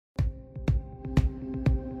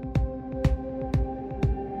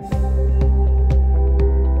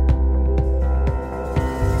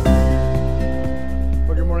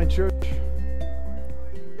church.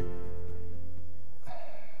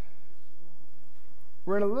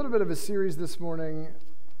 We're in a little bit of a series this morning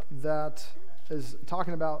that is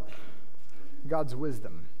talking about God's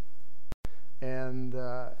wisdom and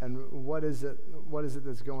what is it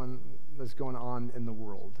that's going on in the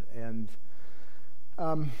world. And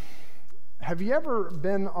have you ever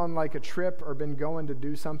been on like a trip or been going to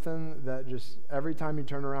do something that just every time you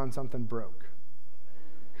turn around something broke?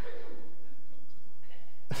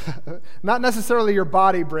 Not necessarily your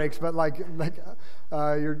body breaks, but like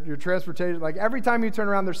your transportation. Like every time you turn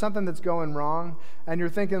around, there's something that's going wrong, and you're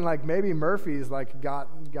thinking like maybe Murphy's like got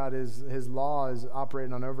his law is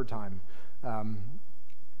operating on overtime,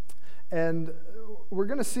 and we're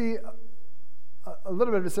going to see a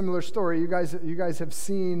little bit of a similar story. You guys have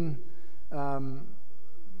seen,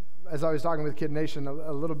 as I was talking with Kid Nation,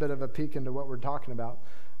 a little bit of a peek into what we're talking about,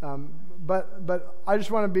 but I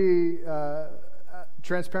just want to be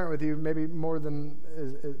transparent with you, maybe more than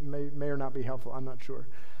it may or not be helpful. I'm not sure.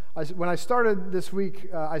 When I started this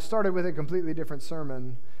week, I started with a completely different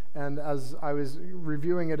sermon, and as I was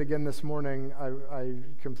reviewing it again this morning, I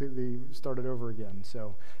completely started over again.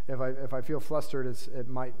 So if I feel flustered, it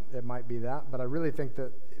might be that. But I really think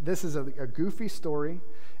that this is a goofy story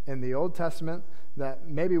in the Old Testament that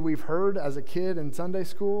maybe we've heard as a kid in Sunday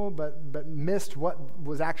school, but missed what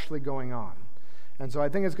was actually going on. And so I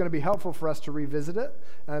think it's going to be helpful for us to revisit it,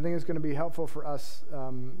 and I think it's going to be helpful for us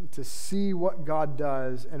to see what God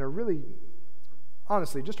does in a really,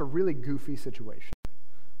 honestly, just a really goofy situation.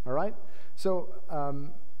 All right? So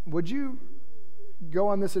would you go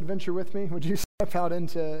on this adventure with me? Would you step out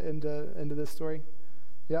into this story?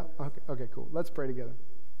 Yeah? Okay, cool. Let's pray together.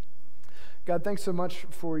 God, thanks so much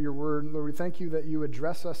for your word. Lord, we thank you that you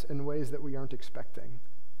address us in ways that we aren't expecting.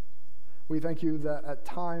 We thank you that at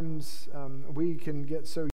times we can get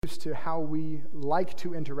so used to how we like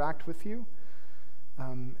to interact with you.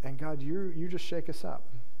 And God, you just shake us up.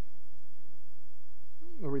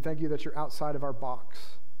 Lord, we thank you that you're outside of our box.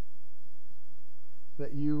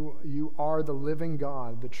 That you are the living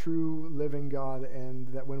God, the true living God, and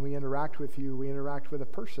that when we interact with you, we interact with a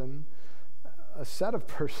person, a set of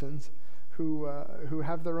persons who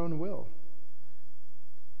have their own will.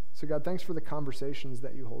 So God, thanks for the conversations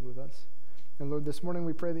that you hold with us. And Lord, this morning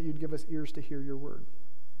we pray that you'd give us ears to hear your word.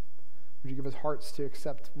 Would you give us hearts to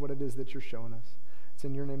accept what it is that you're showing us? It's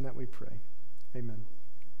in your name that we pray. Amen.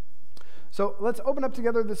 So let's open up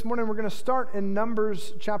together this morning. We're going to start in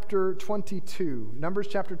Numbers chapter 22. Numbers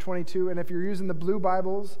chapter 22, and if you're using the blue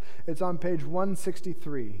Bibles, it's on page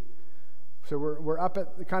 163. So we're up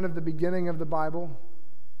at kind of the beginning of the Bible.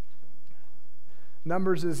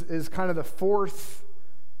 Numbers is kind of the fourth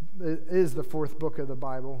book of the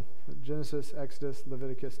Bible. Genesis, Exodus,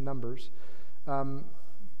 Leviticus, Numbers.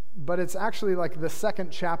 But it's actually like the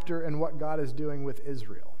second chapter in what God is doing with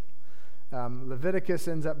Israel. Leviticus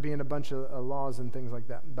ends up being a bunch of laws and things like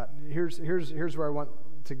that. But here's where I want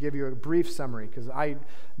to give you a brief summary, because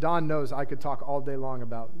Don knows I could talk all day long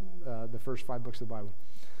about the first 5 books of the Bible.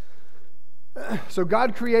 So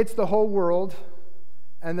God creates the whole world,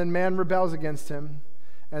 and then man rebels against him.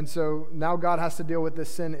 And so now God has to deal with this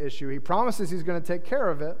sin issue. He promises he's going to take care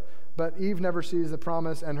of it, but Eve never sees the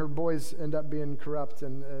promise, and her boys end up being corrupt,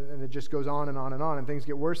 and it just goes on and on and on, and things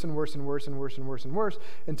get worse and worse and worse and worse and worse and worse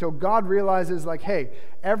until God realizes, like, hey,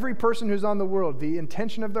 every person who's on the world, the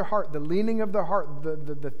intention of their heart, the leaning of their heart,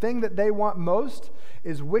 the thing that they want most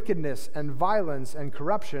is wickedness and violence and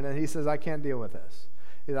corruption, and he says, I can't deal with this.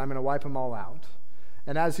 I'm going to wipe them all out.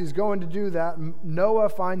 And as he's going to do that, Noah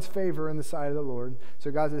finds favor in the sight of the Lord. So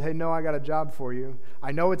God says, hey, Noah, I got a job for you.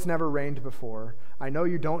 I know it's never rained before. I know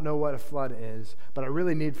you don't know what a flood is, but I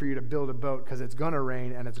really need for you to build a boat because it's going to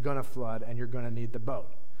rain and it's going to flood and you're going to need the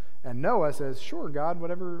boat. And Noah says, sure, God,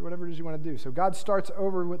 whatever it is you want to do. So God starts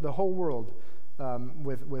over with the whole world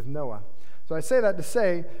with Noah. So I say that to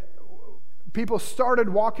say people started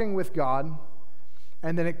walking with God,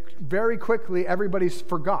 and then very quickly everybody's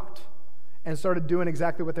forgot and started doing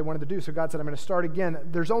exactly what they wanted to do. So God said, I'm going to start again.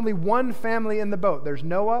 There's only one family in the boat. There's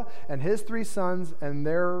Noah and his 3 sons and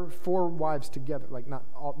their 4 wives together. Like, not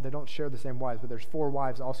all, they don't share the same wives, but there's 4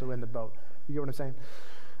 wives also in the boat. You get what I'm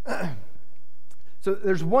saying? So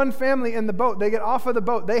there's one family in the boat. They get off of the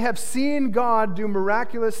boat. They have seen God do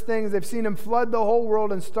miraculous things. They've seen him flood the whole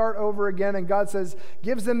world and start over again. And God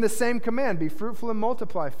gives them the same command, be fruitful and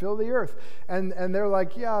multiply, fill the earth. And they're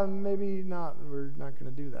like, yeah, maybe not. We're not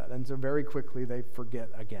going to do that. And so very quickly they forget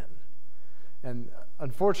again. And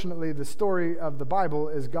unfortunately, the story of the Bible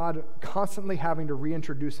is God constantly having to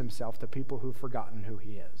reintroduce himself to people who've forgotten who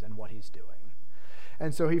he is and what he's doing.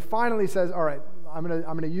 And so he finally says, all right, I'm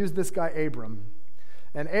going to use this guy Abram.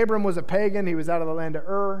 And Abram was a pagan. He was out of the land of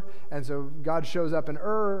Ur. And so God shows up in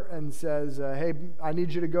Ur and says, hey, I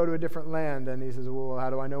need you to go to a different land. And he says, well, how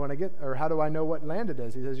do I know what land it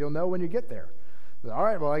is? He says, you'll know when you get there. Says, all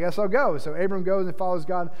right, well, I guess I'll go. So Abram goes and follows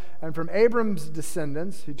God. And from Abram's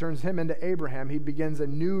descendants, he turns him into Abraham. He begins a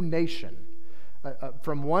new nation.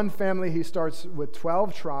 From one family, he starts with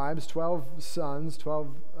 12 tribes, 12 sons,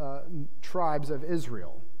 12 tribes of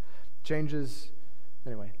Israel.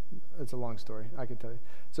 Anyway, it's a long story, I can tell you.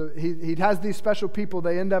 So he has these special people.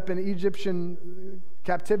 They end up in Egyptian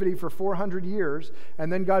captivity for 400 years,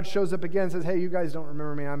 and then God shows up again and says, hey, you guys don't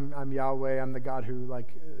remember me. I'm Yahweh. I'm the God who,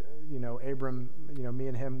 Abram, me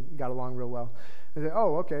and him got along real well. And they say,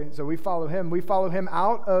 oh, okay, so we follow him. We follow him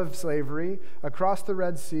out of slavery, across the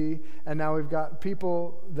Red Sea, and now we've got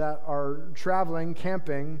people that are traveling,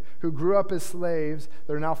 camping, who grew up as slaves.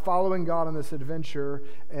 They're now following God on this adventure,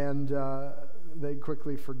 and they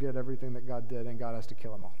quickly forget everything that God did, and God has to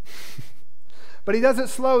kill them all. But he does it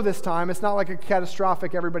slow this time. It's not like a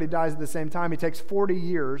catastrophic, everybody dies at the same time. He takes 40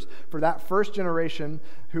 years for that first generation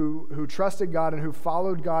who trusted God and who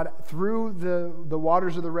followed God through the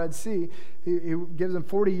waters of the Red Sea. He gives them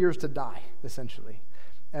 40 years to die, essentially.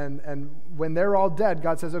 And when they're all dead,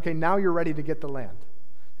 God says, okay, now you're ready to get the land.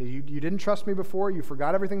 You didn't trust me before. You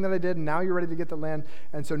forgot everything that I did, and now you're ready to get the land.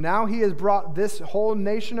 And so now he has brought this whole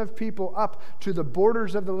nation of people up to the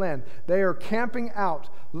borders of the land. They are camping out,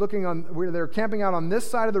 they're camping out on this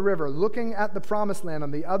side of the river, looking at the promised land on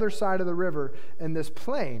the other side of the river in this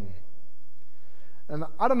plain. And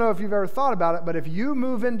I don't know if you've ever thought about it, but if you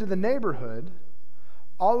move into the neighborhood,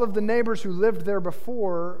 all of the neighbors who lived there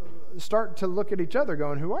before start to look at each other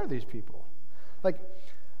going, who are these people?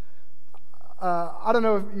 I don't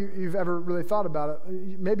know if you've ever really thought about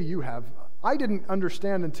it. Maybe you have. I didn't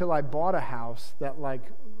understand until I bought a house that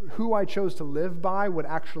who I chose to live by would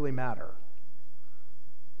actually matter.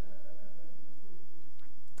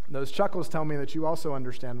 Those chuckles tell me that you also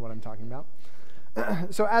understand what I'm talking about.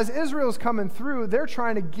 So as Israel's coming through, they're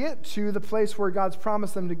trying to get to the place where God's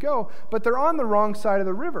promised them to go, but they're on the wrong side of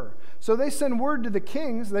the river. So they send word to the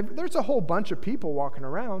kings. There's a whole bunch of people walking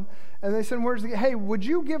around, and they send word, hey,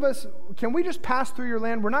 can we just pass through your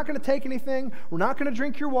land? We're not going to take anything. We're not going to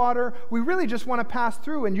drink your water. We really just want to pass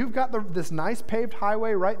through, and you've got this nice paved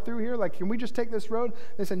highway right through here. Can we just take this road?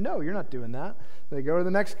 They said, no, you're not doing that. They go to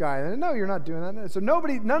the next guy, and no, you're not doing that. So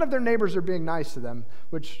none of their neighbors are being nice to them,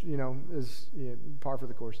 which, is par for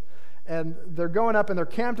the course. And they're going up, and they're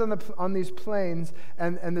camped on these plains,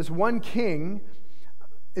 and this one king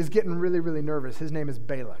is getting really, really nervous. His name is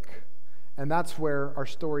Balak. And that's where our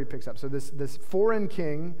story picks up. So this foreign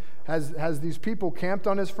king has these people camped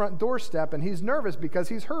on his front doorstep, and he's nervous because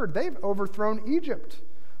he's heard they've overthrown Egypt.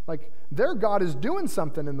 Their God is doing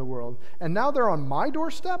something in the world, and now they're on my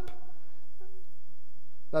doorstep?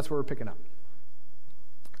 That's where we're picking up.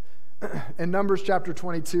 In Numbers chapter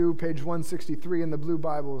 22, page 163 in the blue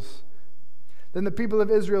Bibles, then the people of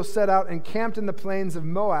Israel set out and camped in the plains of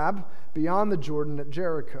Moab beyond the Jordan at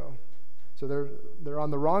Jericho. So they're on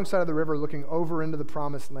the wrong side of the river looking over into the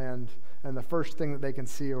promised land, and the first thing that they can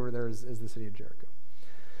see over there is the city of Jericho.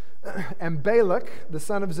 And Balak, the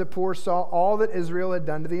son of Zippor, saw all that Israel had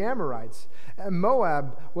done to the Amorites. And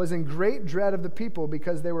Moab was in great dread of the people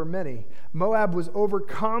because they were many. Moab was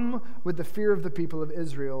overcome with the fear of the people of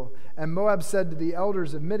Israel. And Moab said to the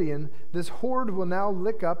elders of Midian, this horde will now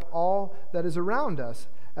lick up all that is around us,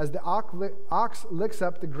 as the ox licks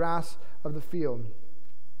up the grass of the field.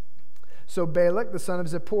 So Balak, the son of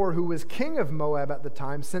Zippor, who was king of Moab at the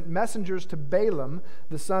time, sent messengers to Balaam,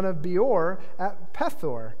 the son of Beor, at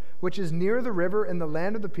Pethor, which is near the river in the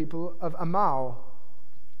land of the people of Amal,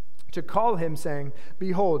 to call him, saying,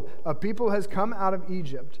 behold, a people has come out of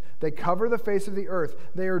Egypt. They cover the face of the earth.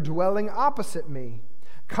 They are dwelling opposite me.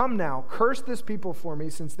 Come now, curse this people for me,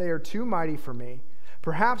 since they are too mighty for me.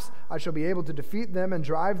 Perhaps I shall be able to defeat them and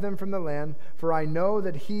drive them from the land, for I know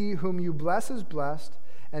that he whom you bless is blessed,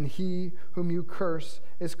 and he whom you curse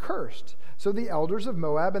is cursed. So the elders of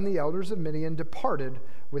Moab and the elders of Midian departed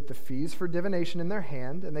with the fees for divination in their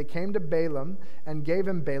hand, and they came to Balaam and gave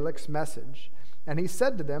him Balak's message. And he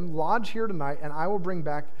said to them, lodge here tonight, and I will bring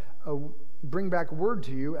back word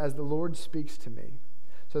to you as the Lord speaks to me.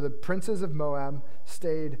 So the princes of Moab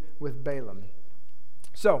stayed with Balaam.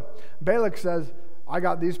 So Balak says, I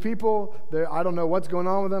got these people. I don't know what's going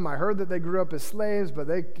on with them. I heard that they grew up as slaves, but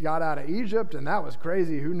they got out of Egypt, and that was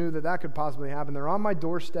crazy. Who knew that could possibly happen? They're on my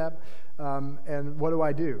doorstep, and what do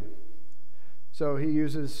I do? So he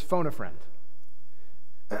uses phone a friend.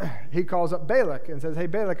 he calls up Balak and says, hey,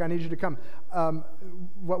 Balak, I need you to come.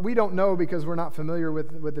 What we don't know, because we're not familiar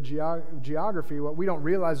with the geography, what we don't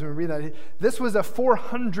realize when we read that, this was a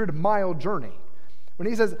 400-mile journey. When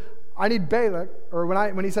he says, I need Balak, or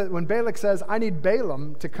when Balak says, I need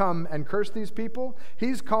Balaam to come and curse these people,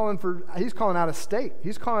 he's calling out a state.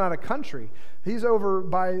 He's calling out a country. He's over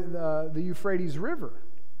by the Euphrates River.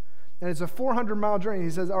 And it's a 400-mile journey. He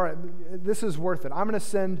says, all right, this is worth it. I'm going to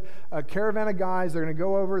send a caravan of guys. They're going to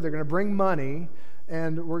go over. They're going to bring money.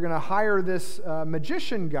 And we're going to hire this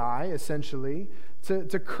magician guy, essentially,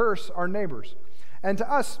 to curse our neighbors. And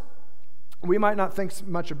to us, we might not think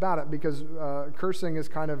much about it because cursing is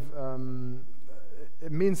kind of,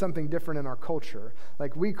 it means something different in our culture.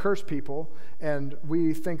 Like, we curse people, and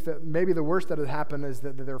we think that maybe the worst that would happen is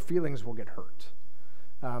that their feelings will get hurt.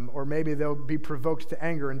 Or maybe they'll be provoked to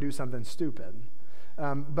anger and do something stupid.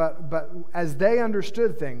 But as they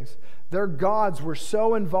understood things, their gods were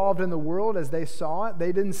so involved in the world as they saw it,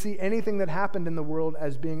 they didn't see anything that happened in the world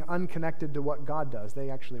as being unconnected to what God does. They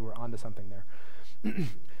actually were onto something there.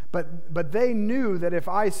 But they knew that if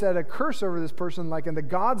I said a curse over this person, and the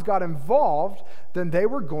gods got involved, then they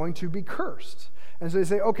were going to be cursed. And so they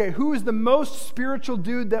say, okay, who is the most spiritual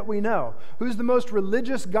dude that we know? Who's the most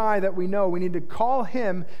religious guy that we know? We need to call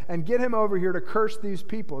him and get him over here to curse these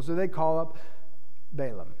people. So they call up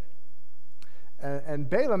Balaam. And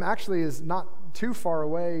Balaam actually is not too far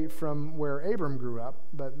away from where Abram grew up,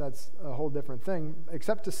 but that's a whole different thing,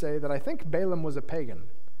 except to say that I think Balaam was a pagan.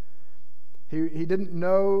 He didn't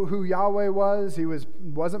know who Yahweh was. He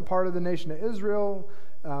wasn't part of the nation of Israel.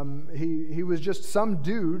 He was just some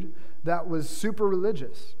dude that was super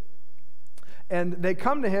religious. And they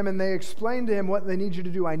come to him and they explain to him what they need you to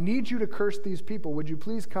do. I need you to curse these people. Would you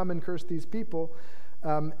please come and curse these people?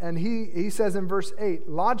 And he says in verse 8,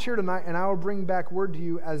 lodge here tonight and I will bring back word to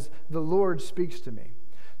you as the Lord speaks to me.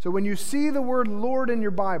 So when you see the word Lord in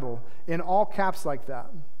your Bible in all caps like that,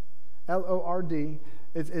 L-O-R-D,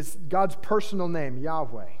 it's God's personal name,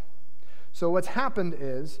 Yahweh. So what's happened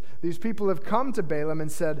is these people have come to Balaam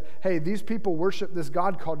and said, hey, these people worship this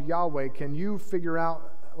God called Yahweh. Can you figure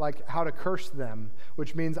out how to curse them?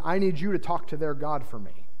 Which means I need you to talk to their God for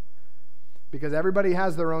me. Because everybody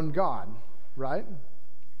has their own God, right?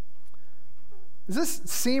 Does this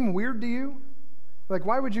seem weird to you?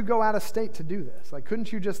 Why would you go out of state to do this?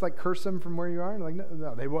 Couldn't you just curse them from where you are?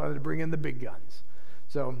 No, they wanted to bring in the big guns.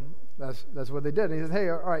 So that's what they did. And he says, hey,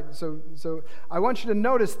 all right, so I want you to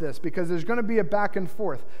notice this because there's going to be a back and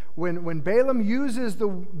forth. When Balaam uses the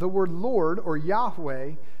word Lord or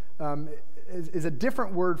Yahweh, is a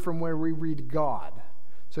different word from where we read God.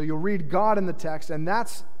 So you'll read God in the text, and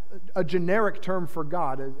that's a generic term for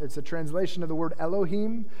God. It's a translation of the word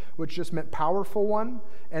Elohim, which just meant powerful one.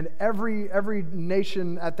 And every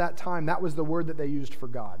nation at that time, that was the word that they used for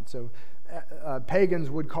God. So pagans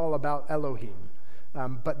would call about Elohim.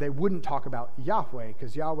 But they wouldn't talk about Yahweh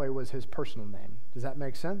because Yahweh was his personal name. Does that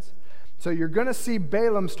make sense? So you're going to see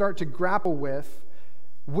Balaam start to grapple with,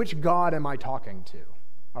 which God am I talking to?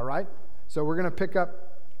 All right? So we're going to pick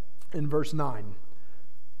up in verse 9.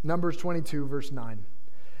 Numbers 22, verse 9.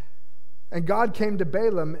 And God came to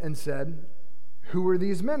Balaam and said, who are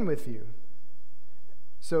these men with you?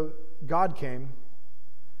 So God came.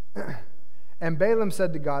 And Balaam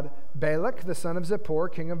said to God, Balak, the son of Zippor,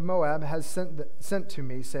 king of Moab, has sent to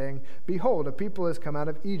me, saying, behold, a people has come out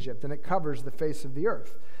of Egypt, and it covers the face of the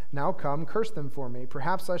earth. Now come, curse them for me.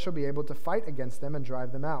 Perhaps I shall be able to fight against them and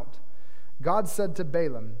drive them out. God said to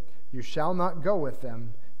Balaam, you shall not go with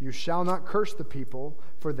them. You shall not curse the people,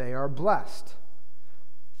 for they are blessed.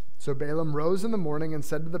 So Balaam rose in the morning and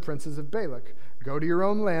said to the princes of Balak, go to your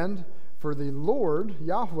own land, for the Lord,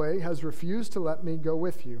 Yahweh, has refused to let me go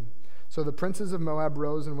with you. So the princes of Moab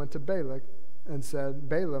rose and went to Balak and said,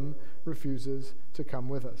 Balaam refuses to come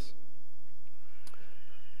with us.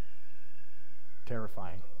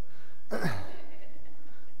 Terrifying.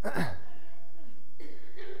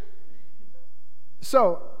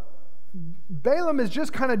 So Balaam is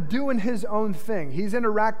just kind of doing his own thing. He's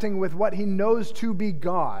interacting with what he knows to be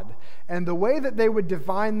God. And the way that they would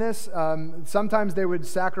define this, sometimes they would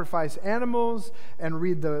sacrifice animals and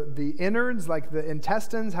read the innards, like the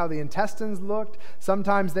intestines, how the intestines looked.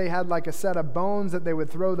 Sometimes they had a set of bones that they would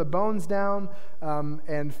throw the bones down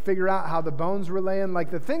and figure out how the bones were laying.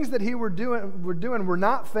 The things that he were doing were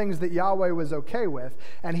not things that Yahweh was okay with.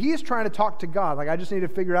 And he's trying to talk to God. I just need to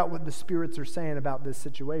figure out what the spirits are saying about this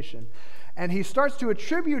situation. And he starts to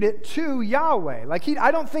attribute it to Yahweh.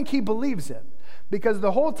 I don't think he believes it. Because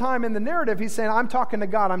the whole time in the narrative, he's saying, I'm talking to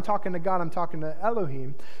God, I'm talking to God, I'm talking to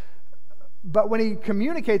Elohim. But when he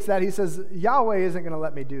communicates that, he says, Yahweh isn't going to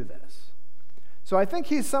let me do this. So I think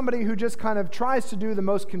he's somebody who just kind of tries to do the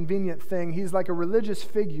most convenient thing. He's like a religious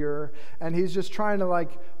figure, and he's just trying to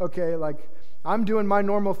okay, I'm doing my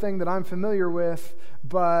normal thing that I'm familiar with,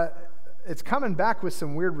 but it's coming back with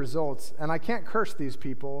some weird results, and I can't curse these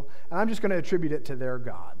people, and I'm just going to attribute it to their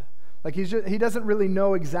God. He doesn't really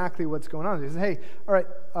know exactly what's going on. He says, hey, all right,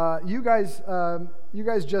 you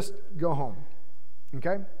guys just go home,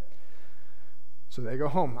 okay? So they go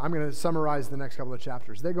home. I'm going to summarize the next couple of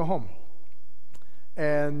chapters. They go home,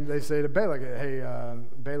 and they say to Balak, hey,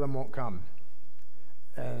 Balaam won't come.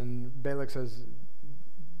 And Balak says,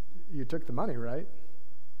 you took the money, right?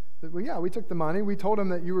 Well, yeah, we took the money. We told him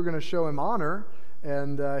that you were going to show him honor,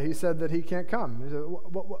 and he said that he can't come. He said,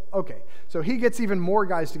 okay. So he gets even more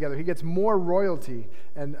guys together. He gets more royalty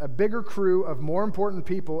and a bigger crew of more important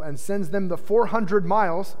people and sends them the 400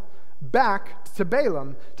 miles back to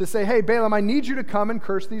Balaam to say, hey, Balaam, I need you to come and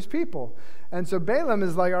curse these people. And so Balaam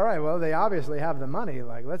is like, all right, well, they obviously have the money.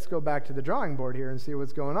 Let's go back to the drawing board here and see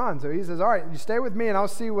what's going on. So he says, all right, you stay with me, and I'll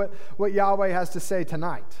see what Yahweh has to say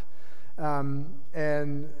tonight.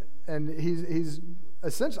 And he's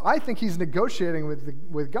essentially, I think he's negotiating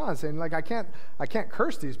with God, saying, I can't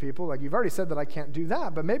curse these people. You've already said that I can't do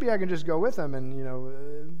that, but maybe I can just go with them.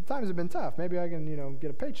 And times have been tough. Maybe I can get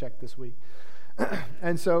a paycheck this week.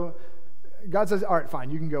 And so God says, all right, fine,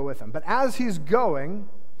 you can go with him. But as he's going,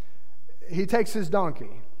 he takes his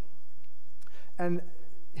donkey, and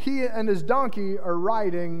he and his donkey are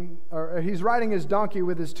riding, or he's riding his donkey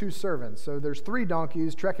with his two servants. So there's 3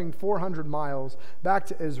 donkeys trekking 400 miles back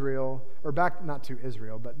to Israel, or not to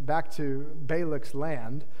Israel, but back to Balak's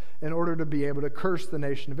land in order to be able to curse the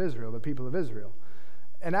nation of Israel, the people of Israel.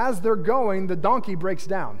 And as they're going, the donkey breaks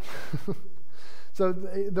down. So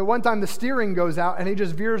the one time the steering goes out, and he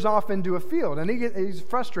just veers off into a field. And he's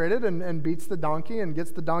frustrated and beats the donkey and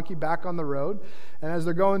gets the donkey back on the road. And as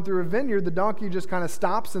they're going through a vineyard, the donkey just kind of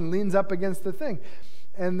stops and leans up against the thing.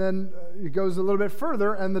 And then it goes a little bit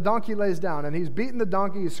further, and the donkey lays down. And he's beating the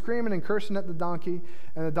donkey. He's screaming and cursing at the donkey.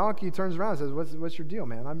 And the donkey turns around and says, what's your deal,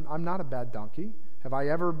 man? I'm not a bad donkey. Have I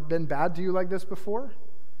ever been bad to you like this before?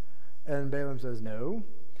 And Balaam says, no.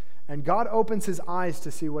 And God opens his eyes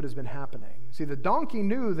to see what has been happening. See, the donkey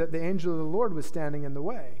knew that the angel of the Lord was standing in the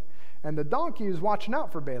way. And the donkey is watching out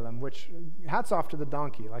for Balaam, which, hats off to the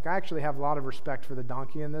donkey. I actually have a lot of respect for the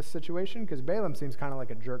donkey in this situation, because Balaam seems kind of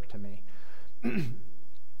like a jerk to me.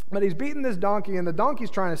 But he's beating this donkey, and the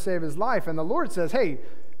donkey's trying to save his life. And the Lord says, hey,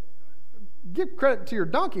 give credit to your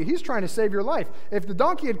donkey. He's trying to save your life. If the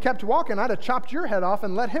donkey had kept walking, I'd have chopped your head off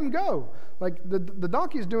and let him go. The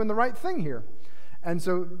donkey's doing the right thing here. And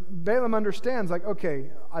so Balaam understands,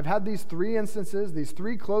 okay, I've had these 3 instances, these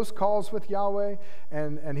 3 close calls with Yahweh,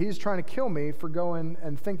 and he's trying to kill me for going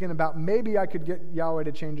and thinking about maybe I could get Yahweh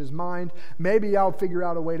to change his mind. Maybe I'll figure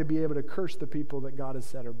out a way to be able to curse the people that God has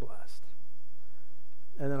said are blessed.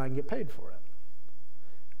 And then I can get paid for it.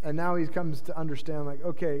 And now he comes to understand,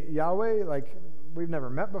 okay, Yahweh, we've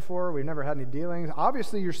never met before. We've never had any dealings.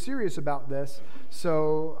 Obviously, you're serious about this.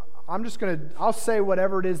 So I'll say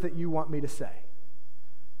whatever it is that you want me to say.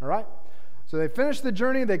 All right? So they finish the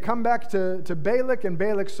journey. They come back to Balak, and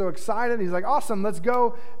Balak's so excited. He's like, awesome, let's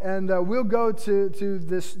go, and we'll go to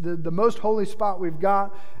the most holy spot we've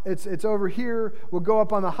got. It's over here. We'll go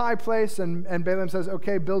up on the high place, and Balaam says,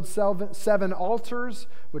 okay, build 7 altars,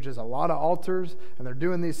 which is a lot of altars, and they're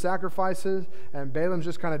doing these sacrifices, and Balaam's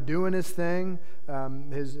just kind of doing his thing,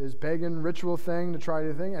 his pagan ritual thing to try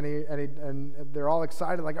to think, and they're all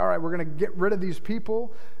excited, all right, we're going to get rid of these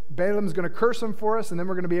people. Balaam's going to curse them for us, and then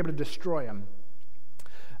we're going to be able to destroy them.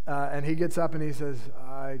 And he gets up and he says,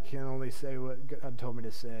 I can only say what God told me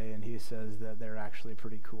to say. And he says that they're actually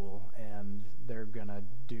pretty cool, and they're going to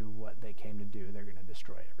do what they came to do. They're going to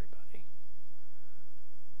destroy everybody.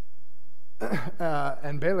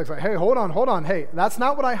 And Balak's like, hey, hold on. Hey, that's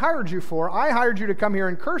not what I hired you for. I hired you to come here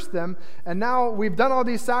and curse them. And now we've done all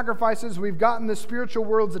these sacrifices. We've gotten the spiritual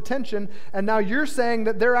world's attention. And now you're saying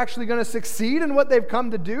that they're actually going to succeed in what they've come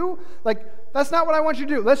to do? That's not what I want you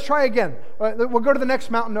to do. Let's try again. We'll go to the next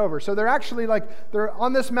mountain over. So they're actually they're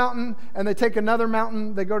on this mountain, and they take another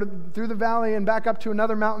mountain. They go through the valley and back up to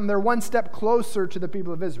another mountain. They're one step closer to the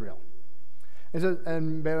people of Israel.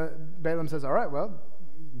 And Balaam says, all right, well,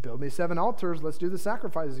 build me 7 altars. Let's do the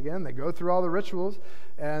sacrifices again. They go through all the rituals,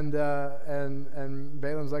 and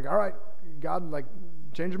Balaam's like, all right, God,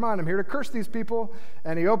 change your mind. I'm here to curse these people.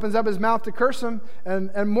 And he opens up his mouth to curse them,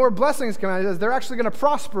 and more blessings come out. He says they're actually going to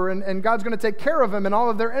prosper, and God's going to take care of them, and all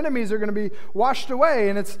of their enemies are going to be washed away,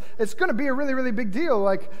 and it's going to be a really, really big deal.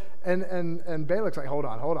 And Balak's like, hold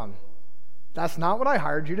on. That's not what I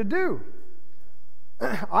hired you to do.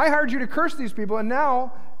 I hired you to curse these people, and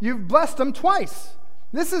now you've blessed them twice.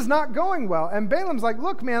 This is not going well. And Balaam's like,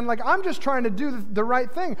 look, man, like I'm just trying to do the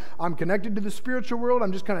right thing. I'm connected to the spiritual world.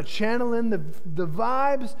 I'm just kind of channeling the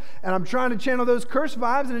vibes, and I'm trying to channel those curse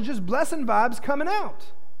vibes, and it's just blessing vibes coming out.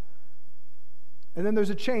 And then there's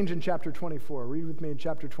a change in chapter 24. Read with me in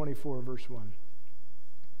chapter 24, verse 1.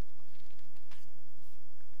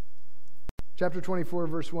 Chapter 24,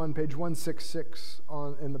 verse 1, page 166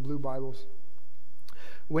 in the blue Bibles.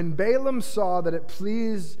 When Balaam saw that it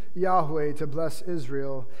pleased Yahweh to bless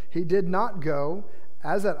Israel, he did not go,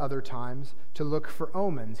 as at other times, to look for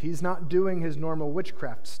omens. He's not doing his normal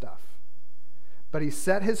witchcraft stuff. But he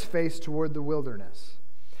set his face toward the wilderness.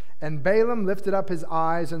 And Balaam lifted up his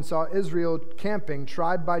eyes and saw Israel camping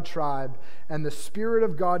tribe by tribe, and the Spirit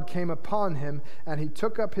of God came upon him, and he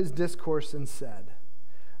took up his discourse and said,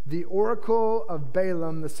 the oracle of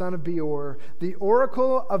Balaam, the son of Beor, the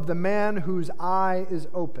oracle of the man whose eye is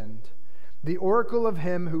opened, the oracle of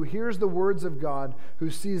him who hears the words of God, who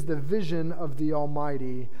sees the vision of the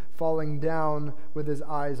Almighty, falling down with his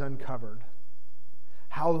eyes uncovered.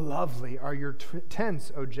 How lovely are your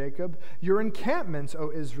tents, O Jacob, your encampments,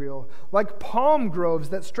 O Israel, like palm groves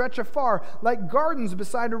that stretch afar, like gardens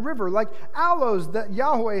beside a river, like aloes that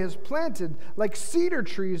Yahweh has planted, like cedar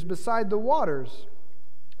trees beside the waters.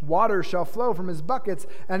 Water shall flow from his buckets,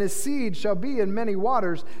 and his seed shall be in many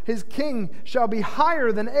waters. His king shall be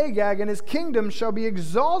higher than Agag, and his kingdom shall be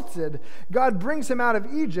exalted. God brings him out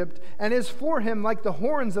of Egypt, and is for him like the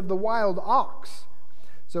horns of the wild ox.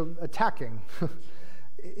 So attacking.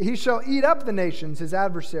 He shall eat up the nations, his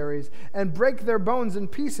adversaries, and break their bones in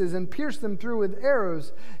pieces, and pierce them through with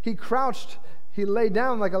arrows. He crouched, he lay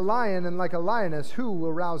down like a lion and like a lioness. Who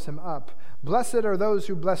will rouse him up? Blessed are those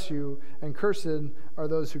who bless you, and cursed are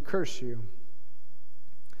those who curse you.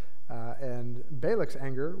 And Balak's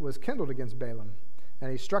anger was kindled against Balaam,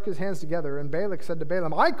 and he struck his hands together. And Balak said to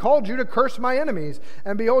Balaam, I called you to curse my enemies,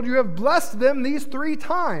 and behold, you have blessed them these 3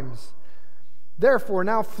 times. Therefore,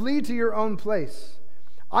 now flee to your own place.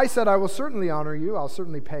 I said, I will certainly honor you, I'll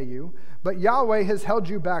certainly pay you, but Yahweh has held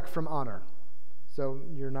you back from honor, so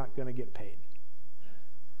you're not going to get paid.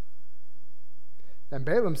 And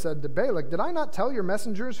Balaam said to Balak, did I not tell your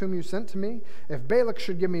messengers whom you sent to me? If Balak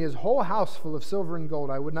should give me his whole house full of silver and gold,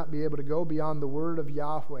 I would not be able to go beyond the word of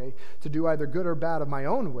Yahweh to do either good or bad of my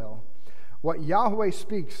own will. What Yahweh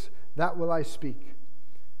speaks, that will I speak.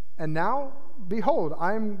 And now, behold,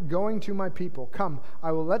 I am going to my people. Come,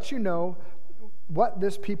 I will let you know what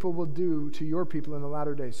this people will do to your people in the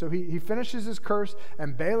latter days. So he finishes his curse,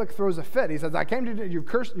 and Balak throws a fit. He says, I came to you,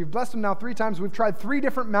 you've blessed them now 3 times. We've tried 3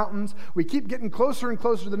 different mountains. We keep getting closer and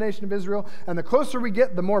closer to the nation of Israel, and the closer we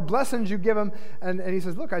get, the more blessings you give them. And he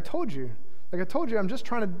says, look, I told you,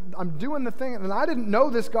 I'm doing the thing, and I didn't know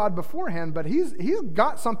this God beforehand, but he's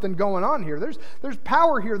got something going on here. There's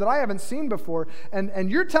power here that I haven't seen before,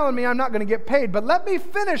 and you're telling me I'm not going to get paid, but let me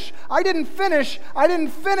finish. I didn't finish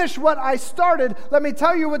what I started. Let me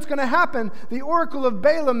tell you what's going to happen. The oracle of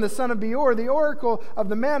Balaam, the son of Beor, the oracle of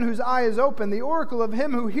the man whose eye is open, the oracle of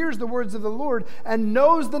him who hears the words of the Lord and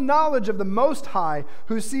knows the knowledge of the Most High,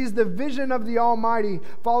 who sees the vision of the Almighty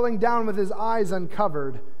falling down with his eyes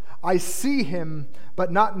uncovered. I see him,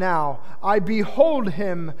 but not now. I behold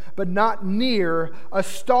him, but not near. A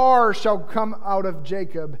star shall come out of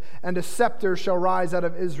Jacob, and a scepter shall rise out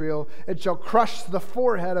of Israel. It shall crush the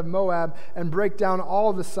forehead of Moab and break down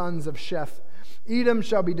all the sons of Sheth. Edom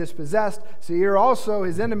shall be dispossessed. Seir also,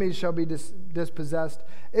 his enemies shall be dispossessed.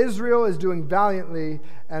 Israel is doing valiantly,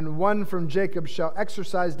 and one from Jacob shall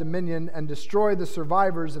exercise dominion and destroy the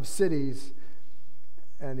survivors of cities.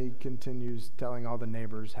 And he continues telling all the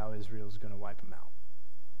neighbors how Israel's going to wipe them out.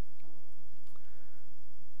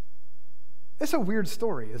 It's a weird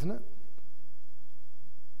story, isn't it?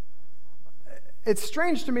 It's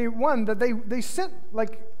strange to me, one, that they sent,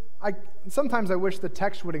 sometimes I wish the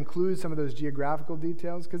text would include some of those geographical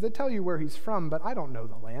details, because they tell you where he's from, but I don't know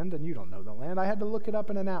the land, and you don't know the land. I had to look it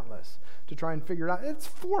up in an atlas to try and figure it out. It's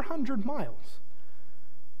 400 miles.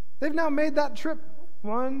 They've now made that trip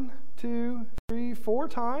 1, 2, 3, 4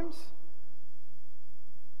 times.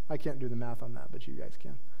 I can't do the math on that, but you guys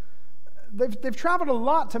can. They've traveled a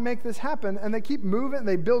lot to make this happen, and they keep moving.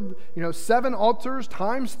 They build, 7 altars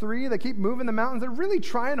times 3. They keep moving the mountains. They're really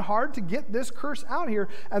trying hard to get this curse out here.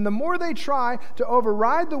 And the more they try to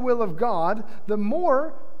override the will of God, the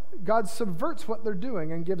more God subverts what they're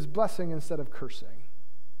doing and gives blessing instead of cursing.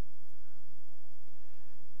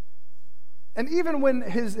 And even when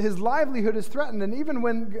his livelihood is threatened, and even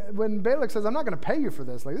when Balak says, I'm not going to pay you for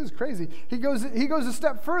this, this is crazy, he goes a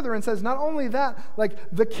step further and says, not only that,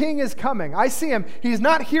 the king is coming. I see him. He's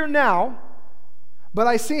not here now, But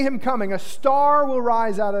I see him coming. A star will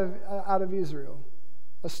rise out of Israel,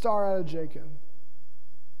 a star out of Jacob.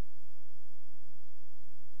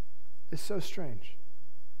 It's so strange.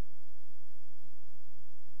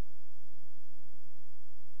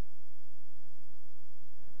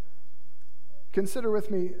 Consider with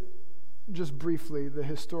me just briefly the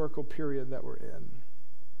historical period that we're in.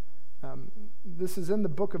 This is in the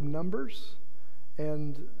book of Numbers,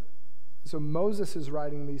 and so Moses is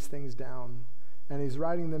writing these things down, and he's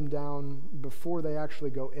writing them down before they actually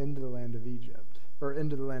go into the land of Egypt, or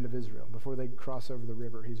into the land of Israel, before they cross over the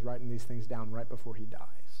river. He's writing these things down right before he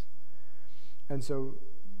dies. And so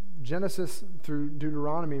Genesis through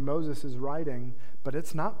Deuteronomy, Moses is writing, but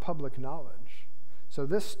it's not public knowledge. So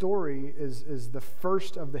this story is the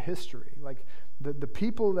first of the history. Like the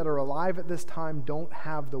people that are alive at this time don't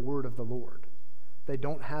have the word of the Lord. They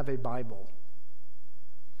don't have a Bible.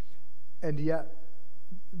 And yet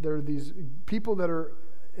there are these people that are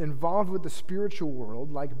involved with the spiritual world,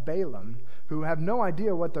 like Balaam, who have no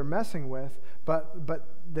idea what they're messing with, but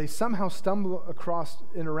they somehow stumble across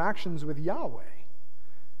interactions with Yahweh.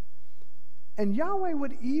 And Yahweh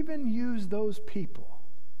would even use those people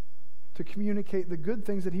to communicate the good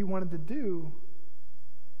things that he wanted to do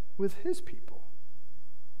with his people.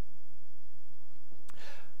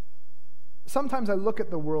 Sometimes I look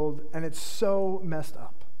at the world and it's so messed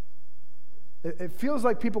up. It feels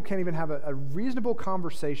like people can't even have a reasonable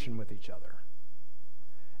conversation with each other.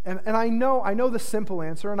 And I know the simple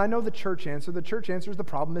answer, and I know the church answer. The church answer is the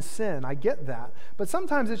problem is sin. I get that. But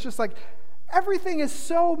sometimes it's just like everything is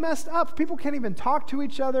so messed up. People can't even talk to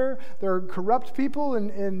each other. There are corrupt people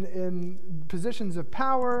in positions of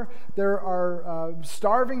power. There are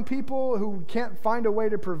starving people who can't find a way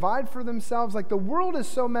to provide for themselves. Like the world is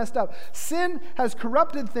so messed up. Sin has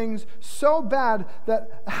corrupted things so bad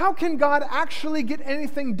that how can God actually get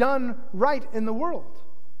anything done right in the world?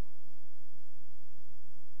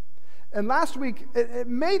 And last week, it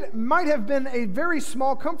might have been a very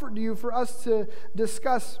small comfort to you for us to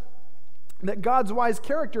discuss that God's wise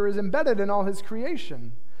character is embedded in all his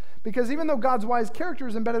creation. Because even though God's wise character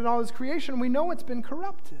is embedded in all his creation, we know it's been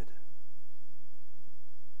corrupted.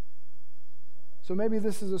 So maybe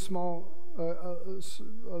this is a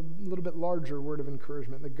little bit larger word of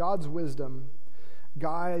encouragement, that God's wisdom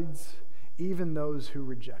guides even those who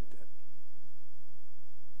reject it.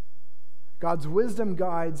 God's wisdom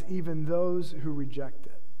guides even those who reject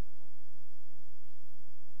it.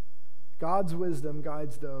 God's wisdom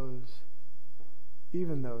guides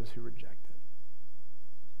even those who reject it.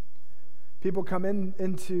 People come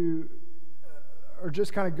into, or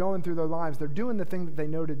just kind of going through their lives. They're doing the thing that they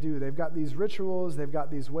know to do. They've got these rituals. They've got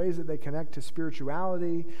these ways that they connect to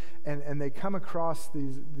spirituality, and they come across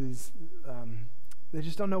these they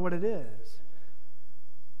just don't know what it is.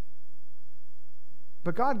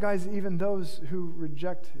 But God guides even those who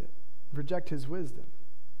reject his wisdom.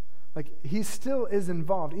 Like he still is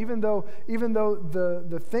involved, even though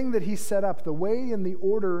the thing that he set up, the way and the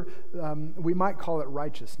order, we might call it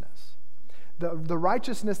righteousness. The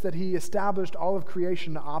righteousness that he established all of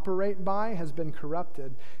creation to operate by has been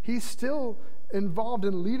corrupted. He's still involved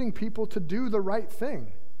in leading people to do the right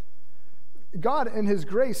thing. God in his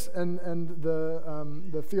grace, and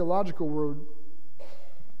the theological word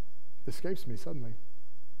escapes me suddenly.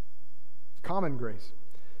 Common grace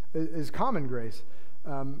is common grace.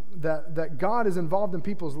 That God is involved in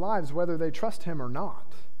people's lives whether they trust him or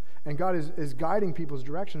not. And God is guiding people's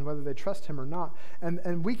direction whether they trust him or not.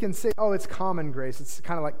 And we can say, oh, it's common grace. It's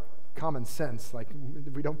kind of like common sense. Like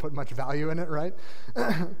we don't put much value in it, right?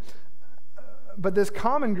 But this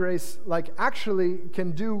common grace like actually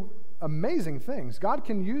can do amazing things. God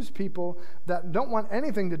can use people that don't want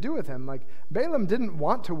anything to do with him. Like Balaam didn't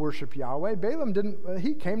want to worship Yahweh.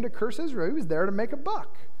 He came to curse Israel. He was there to make a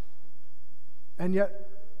buck. And yet,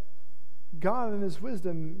 God in his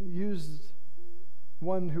wisdom used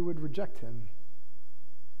one who would reject him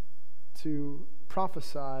to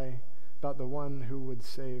prophesy about the one who would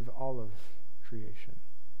save all of creation.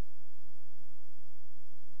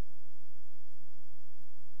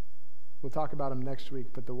 We'll talk about him next week,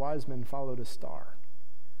 but the wise men followed a star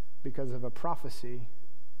because of a prophecy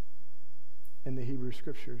in the Hebrew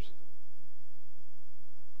Scriptures.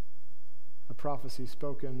 A prophecy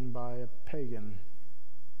spoken by a pagan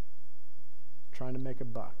trying to make a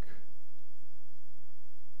buck.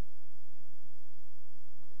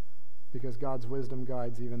 Because God's wisdom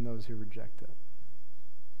guides even those who reject it.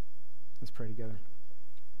 Let's pray together.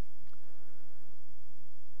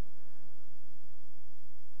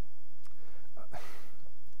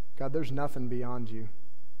 God, there's nothing beyond you.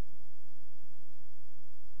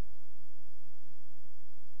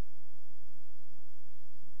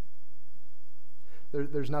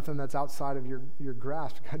 there's nothing that's outside of your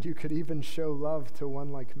grasp. God, you could even show love to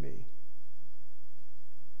one like me.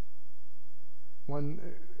 One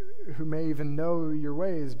who may even know your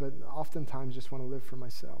ways, but oftentimes just want to live for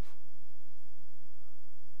myself.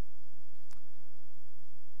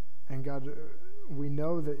 And God, we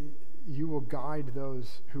know that you will guide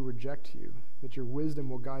those who reject you, that your wisdom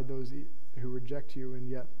will guide those who reject you, and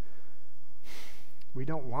yet we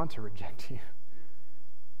don't want to reject you.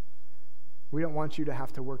 We don't want you to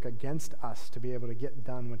have to work against us to be able to get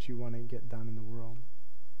done what you want to get done in the world.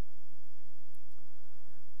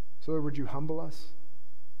 So Lord, would you humble us?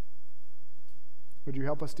 Would you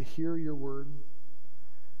help us to hear your word?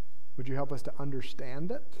 Would you help us to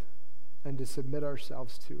understand it and to submit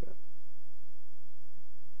ourselves to it?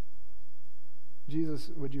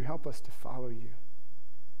 Jesus, would you help us to follow you?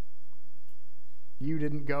 You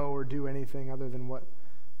didn't go or do anything other than what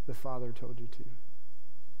the Father told you to.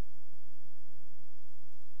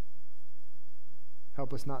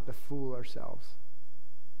 Help us not to fool ourselves.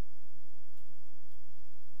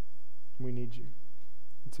 We need you.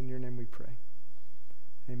 It's in your name we pray.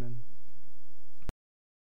 Amen.